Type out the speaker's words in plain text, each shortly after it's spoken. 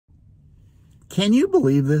Can you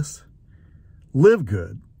believe this?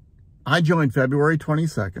 LiveGood. I joined February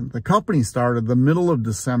 22nd. The company started the middle of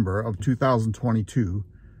December of 2022.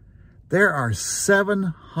 There are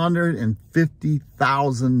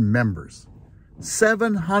 750,000 members.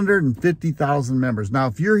 750,000 members. Now,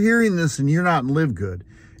 if you're hearing this and you're not in LiveGood,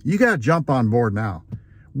 you got to jump on board now.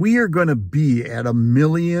 We are going to be at 1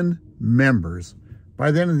 million members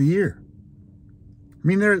by the end of the year. I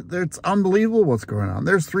mean, it's unbelievable what's going on.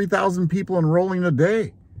 There's 3,000 people enrolling a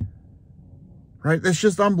day. Right? That's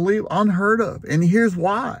just unbelievable, unheard of. And here's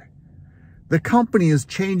why. The company is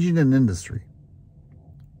changing an industry.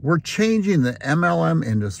 We're changing the MLM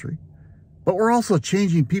industry, but we're also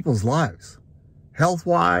changing people's lives.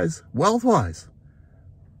 Health-wise, wealth-wise.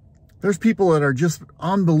 There's people that are just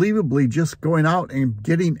unbelievably just going out and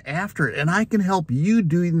getting after it. And I can help you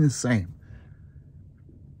doing the same.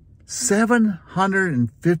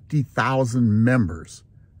 750,000 members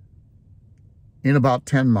in about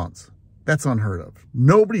 10 months. That's unheard of.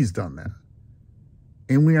 Nobody's done that.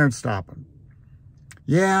 And we aren't stopping.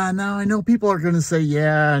 Yeah, now I know people are going to say,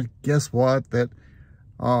 yeah, guess what? That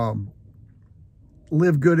LiveGood,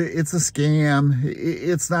 it's a scam.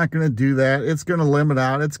 It's not going to do that. It's going to limit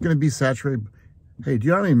out. It's going to be saturated. Hey, do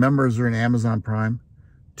you know how many members are in Amazon Prime?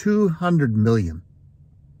 200 million.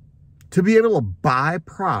 To be able to buy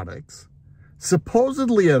products,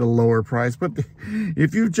 supposedly at a lower price, but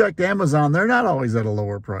if you've checked Amazon, they're not always at a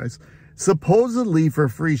lower price. Supposedly for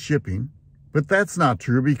free shipping, but that's not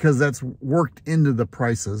true because that's worked into the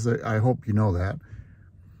prices. I hope you know that.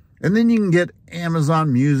 And then you can get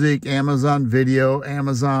Amazon Music, Amazon Video,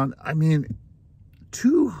 Amazon. I mean,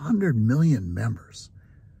 200 million members.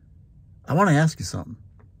 I want to ask you something.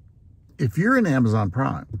 If you're in Amazon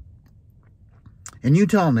Prime and you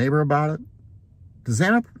tell a neighbor about it, does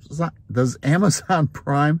Amazon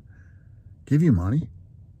Prime give you money?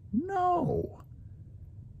 No.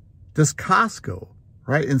 Does Costco,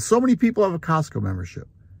 right? And so many people have a Costco membership.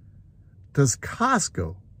 Does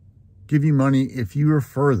Costco give you money if you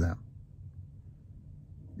refer them?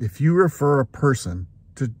 If you refer a person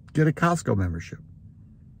to get a Costco membership?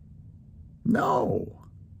 No.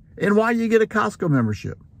 And why do you get a Costco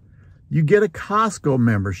membership? You get a Costco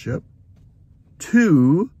membership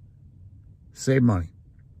to save money.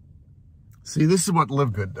 See, this is what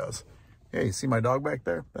LiveGood does. Hey, see my dog back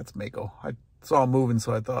there? That's Mako. I saw him moving,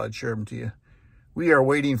 so I thought I'd share him to you. We are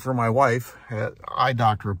waiting for my wife at eye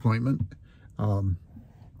doctor appointment.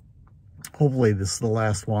 Hopefully this is the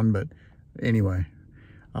last one, but anyway.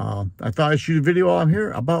 I thought I'd shoot a video while I'm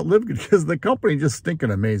here about LiveGood because the company just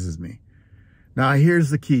stinking amazes me. Now,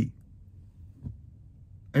 here's the key.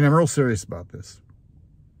 And I'm real serious about this.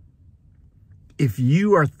 If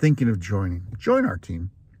you are thinking of join our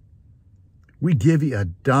team. We give you a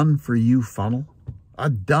done-for-you funnel. A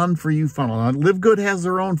done-for-you funnel. Now, LiveGood has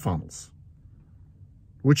their own funnels,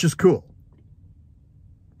 which is cool.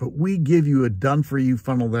 But we give you a done-for-you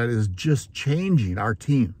funnel that is just changing our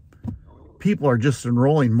team. People are just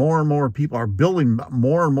enrolling more and more. People are building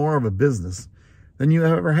more and more of a business than you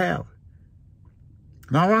ever have.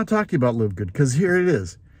 Now, I want to talk to you about LiveGood because here it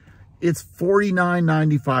is. It's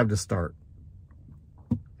 $49.95 to start.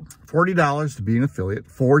 $40 to be an affiliate.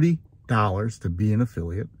 $40 to be an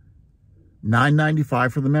affiliate.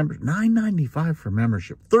 $9.95 for the members. $9.95 for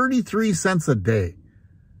membership. 33 cents a day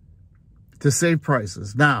to save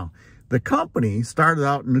prices. Now, the company started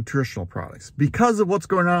out in nutritional products. Because of what's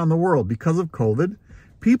going on in the world, because of COVID,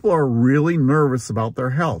 people are really nervous about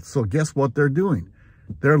their health. So guess what they're doing?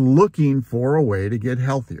 They're looking for a way to get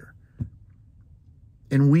healthier.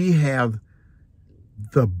 And we have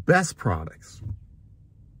the best products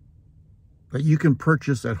that you can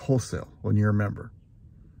purchase at wholesale when you're a member.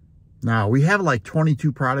 Now, we have like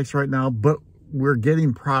 22 products right now, but we're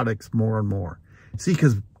getting products more and more. See,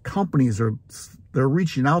 because companies they're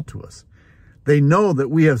reaching out to us. They know that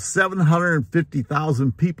we have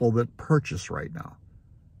 750,000 people that purchase right now.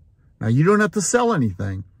 Now, you don't have to sell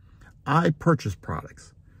anything. I purchase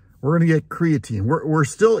products. We're going to get creatine. We're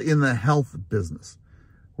still in the health business.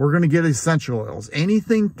 We're going to get essential oils.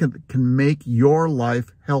 Anything can make your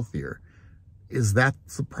life healthier.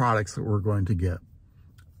 That's the products that we're going to get.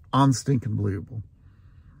 Unstinking believable.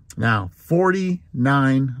 Now,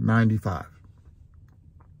 $49.95.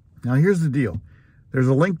 Now, here's the deal. There's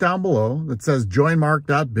a link down below that says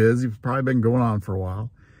joinmark.biz. You've probably been going on for a while.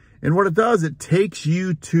 And what it does, it takes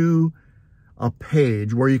you to a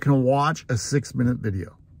page where you can watch a 6-minute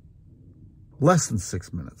video. Less than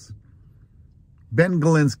 6 minutes. Ben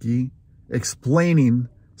Galinsky explaining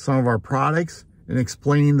some of our products and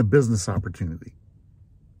explaining the business opportunity.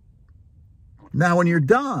 Now, when you're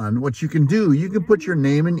done, what you can do, you can put your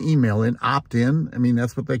name and email in, opt in. I mean,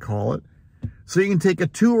 that's what they call it. So you can take a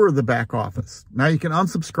tour of the back office. Now you can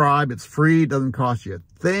unsubscribe. It's free. It doesn't cost you a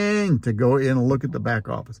thing to go in and look at the back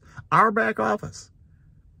office. Our back office.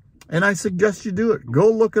 And I suggest you do it. Go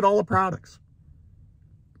look at all the products.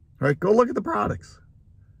 All right? Go look at the products.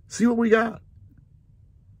 See what we got.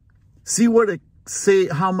 See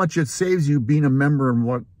how much it saves you being a member and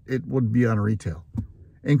what it would be on retail.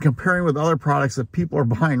 And comparing with other products that people are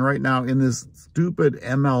buying right now in this stupid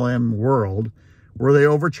MLM world where they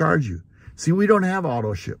overcharge you. See, we don't have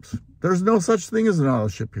auto ships. There's no such thing as an auto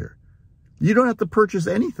ship here. You don't have to purchase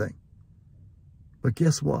anything. But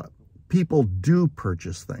guess what? People do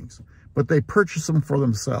purchase things, but they purchase them for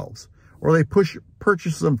themselves, or they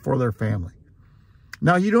purchase them for their family.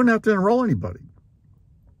 Now, you don't have to enroll anybody.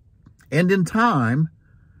 And in time,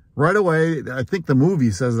 right away, I think the movie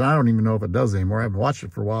says, and I don't even know if it does anymore. I haven't watched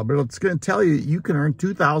it for a while, but it's going to tell you you can earn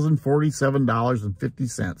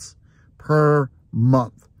 $2,047.50 per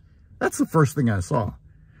month. That's the first thing I saw.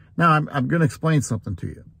 Now, I'm going to explain something to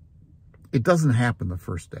you. It doesn't happen the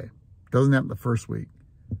first day. It doesn't happen the first week.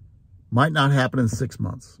 Might not happen in 6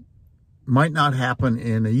 months. Might not happen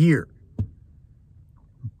in a year.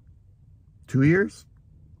 2 years?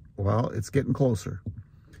 Well, it's getting closer.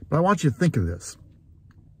 But I want you to think of this.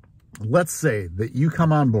 Let's say that you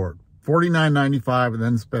come on board, $49.95, and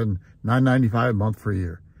then spend $9.95 a month for a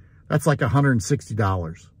year. That's like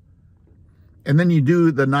 $160. And then you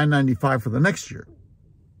do the $9.95 for the next year.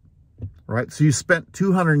 Right? So you spent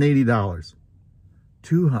 $280.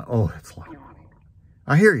 Oh, that's a lot of money.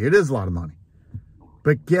 I hear you. It is a lot of money.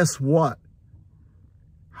 But guess what?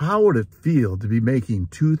 How would it feel to be making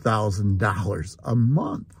 $2,000 a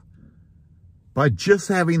month by just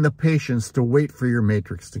having the patience to wait for your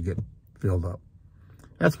matrix to get filled up?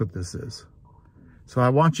 That's what this is. So I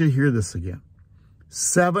want you to hear this again.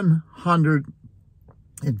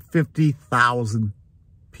 750,000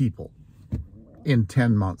 people in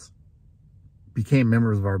 10 months became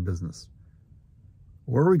members of our business.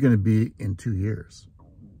 Where are we going to be in 2 years?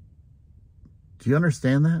 Do you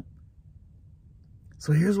understand that?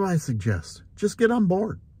 So here's what I suggest. Just get on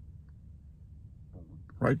board.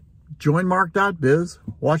 Right? Join mark.biz,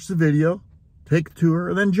 watch the video, take a tour,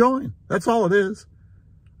 and then join. That's all it is.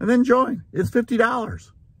 And then join. It's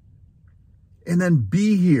 $50. And then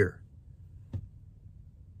be here.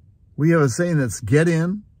 We have a saying that's get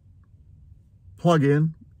in, plug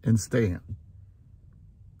in, and stay in.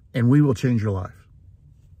 And we will change your life.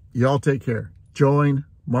 Y'all take care. Join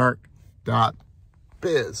mark.biz.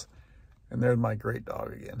 And there's my great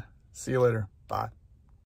dog again. See you later. Bye.